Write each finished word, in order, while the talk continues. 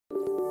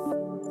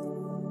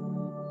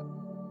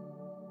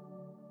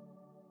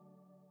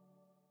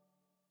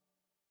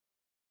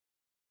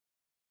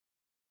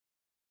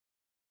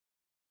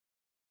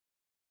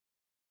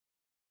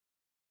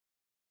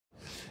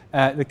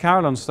The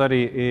Carillon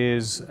study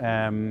is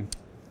an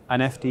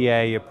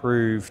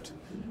FDA-approved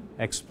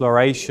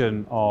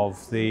exploration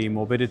of the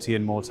morbidity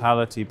and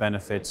mortality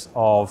benefits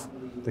of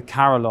the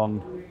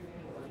Carillon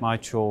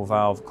mitral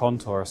valve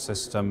contour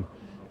system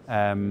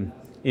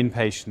in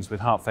patients with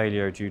heart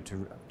failure due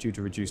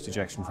to reduced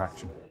ejection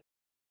fraction.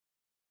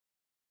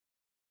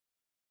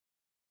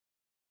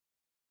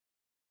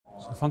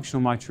 So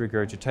functional mitral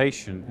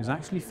regurgitation is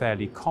actually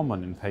fairly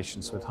common in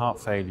patients with heart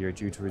failure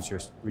due to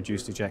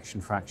reduced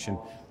ejection fraction.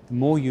 The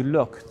more you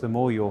look, the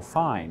more you'll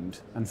find.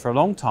 And for a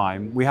long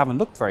time, we haven't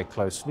looked very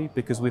closely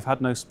because we've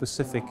had no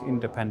specific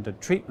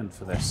independent treatment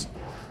for this.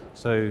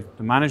 So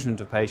the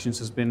management of patients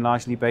has been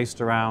largely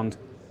based around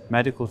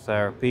medical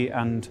therapy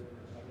and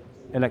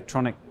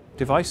electronic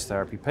device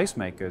therapy,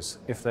 pacemakers,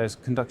 if there's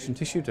conduction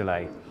tissue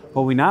delay.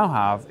 What we now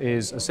have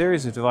is a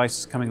series of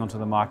devices coming onto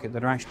the market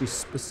that are actually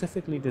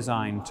specifically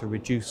designed to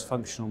reduce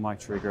functional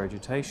mitral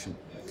regurgitation.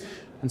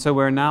 And so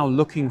we're now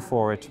looking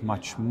for it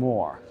much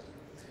more.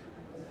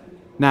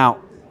 Now,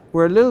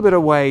 we're a little bit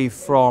away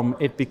from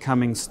it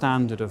becoming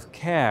standard of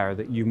care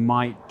that you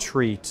might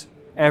treat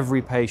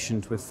every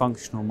patient with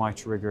functional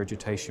mitral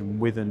regurgitation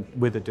with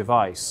a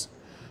device.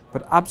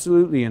 But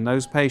absolutely, in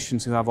those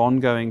patients who have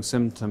ongoing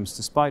symptoms,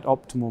 despite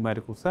optimal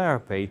medical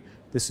therapy,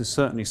 this is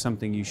certainly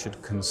something you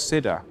should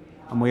consider.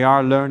 And we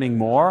are learning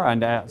more,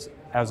 and as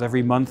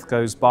every month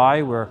goes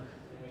by, we're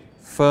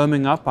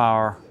firming up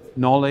our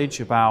knowledge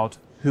about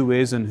who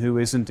is and who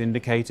isn't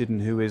indicated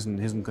and who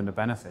isn't going to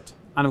benefit.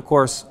 And of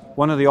course,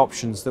 one of the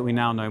options that we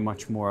now know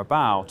much more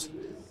about,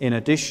 in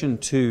addition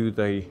to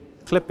the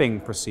clipping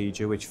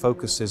procedure, which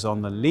focuses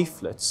on the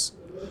leaflets,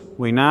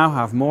 we now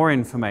have more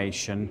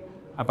information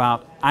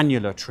about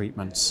annular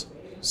treatments,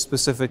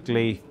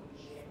 specifically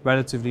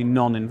relatively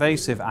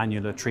non-invasive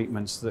annular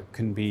treatments that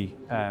can be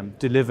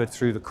delivered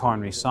through the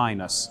coronary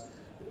sinus,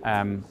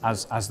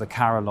 as the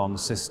Carillon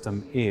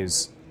system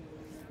is.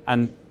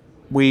 And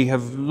we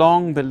have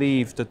long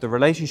believed that the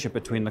relationship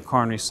between the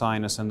coronary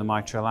sinus and the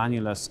mitral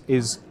annulus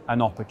is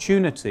an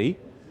opportunity,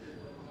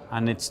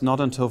 and it's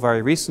not until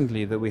very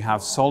recently that we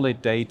have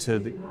solid data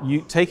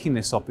that taking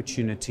this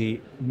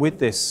opportunity with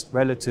this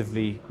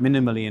relatively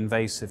minimally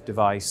invasive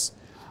device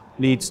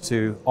leads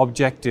to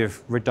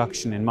objective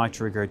reduction in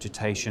mitral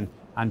regurgitation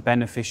and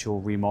beneficial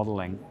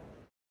remodeling.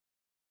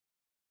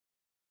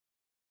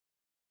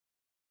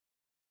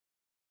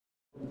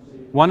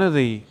 One of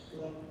the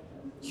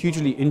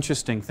hugely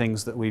interesting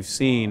things that we've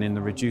seen in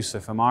the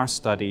REDUCE-FMR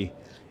study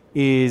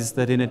is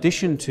that in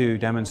addition to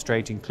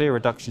demonstrating clear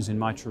reductions in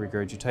mitral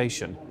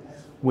regurgitation,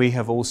 we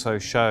have also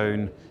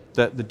shown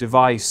that the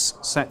device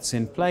sets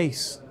in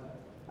place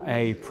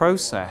a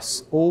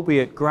process,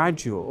 albeit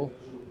gradual,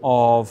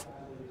 of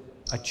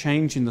a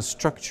change in the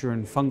structure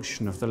and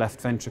function of the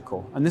left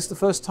ventricle. And this is the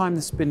first time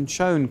this has been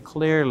shown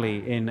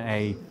clearly in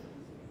a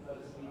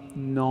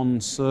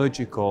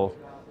non-surgical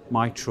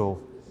mitral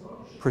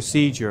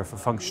procedure for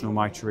functional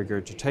mitral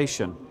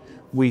regurgitation.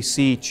 We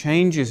see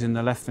changes in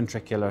the left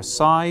ventricular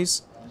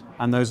size,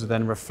 and those are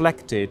then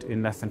reflected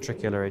in left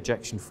ventricular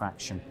ejection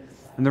fraction.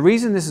 And the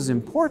reason this is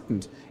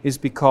important is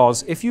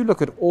because if you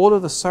look at all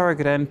of the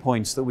surrogate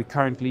endpoints that we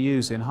currently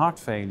use in heart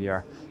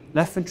failure,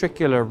 left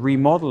ventricular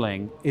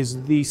remodeling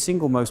is the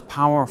single most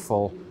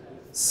powerful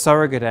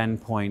surrogate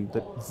endpoint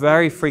that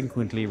very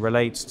frequently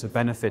relates to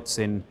benefits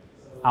in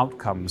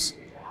outcomes,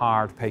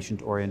 hard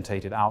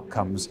patient-orientated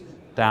outcomes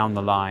down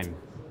the line.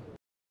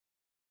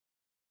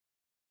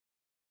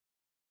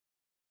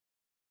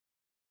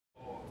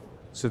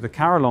 So the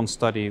Carillon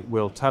study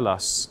will tell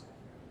us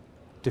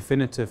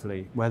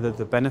definitively whether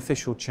the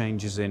beneficial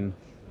changes in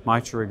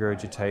mitral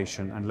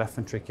regurgitation and left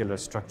ventricular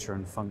structure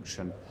and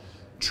function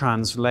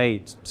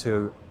translate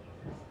to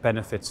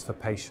benefits for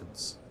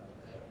patients.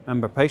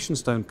 Remember,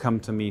 patients don't come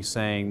to me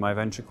saying my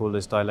ventricle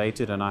is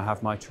dilated and I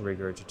have mitral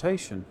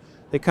regurgitation.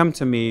 They come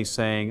to me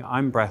saying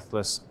I'm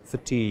breathless,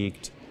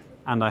 fatigued,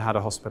 and I had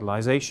a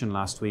hospitalization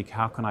last week.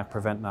 How can I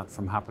prevent that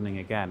from happening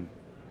again?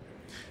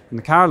 And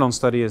the Carillon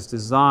study is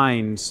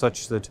designed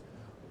such that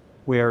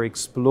we are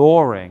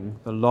exploring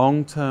the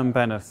long-term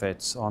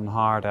benefits on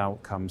hard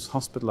outcomes,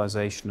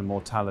 hospitalization and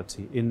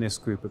mortality in this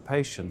group of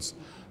patients.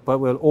 But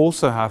we'll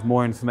also have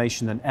more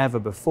information than ever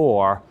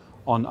before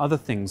on other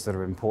things that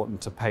are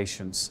important to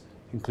patients,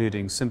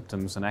 including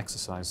symptoms and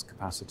exercise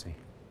capacity.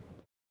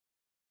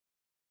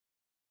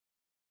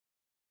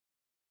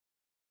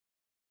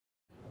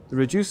 The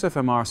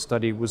REDUCE-FMR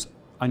study was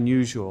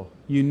unusual,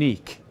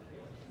 unique.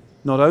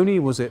 Not only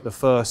was it the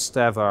first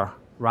ever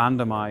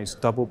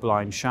randomized,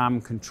 double-blind,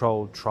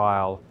 sham-controlled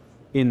trial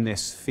in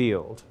this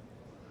field,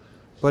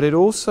 but it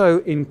also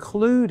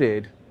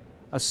included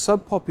a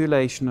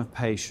subpopulation of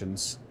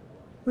patients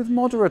with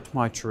moderate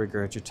mitral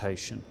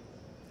regurgitation.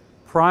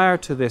 Prior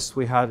to this,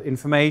 we had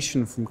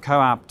information from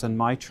COAPT and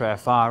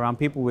MITRA-FR around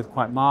people with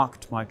quite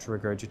marked mitral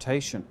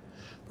regurgitation.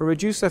 But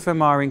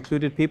REDUCE-FMR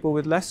included people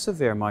with less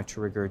severe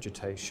mitral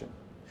regurgitation.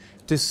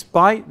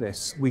 Despite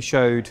this, we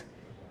showed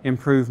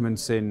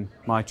improvements in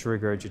mitral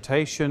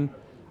regurgitation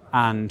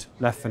and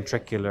left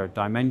ventricular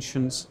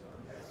dimensions.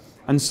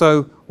 And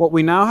so what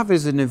we now have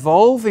is an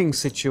evolving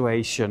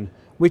situation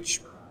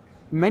which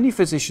many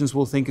physicians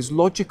will think is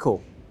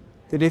logical,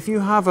 that if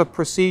you have a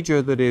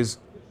procedure that is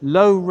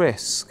low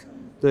risk,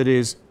 that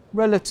is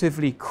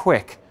relatively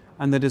quick,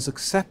 and that is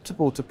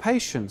acceptable to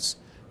patients,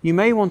 you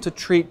may want to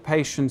treat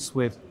patients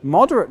with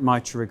moderate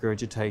mitral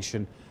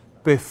regurgitation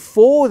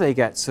before they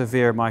get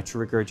severe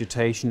mitral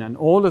regurgitation and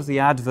all of the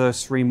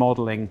adverse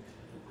remodeling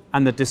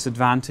and the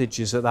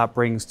disadvantages that that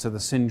brings to the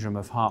syndrome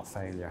of heart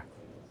failure.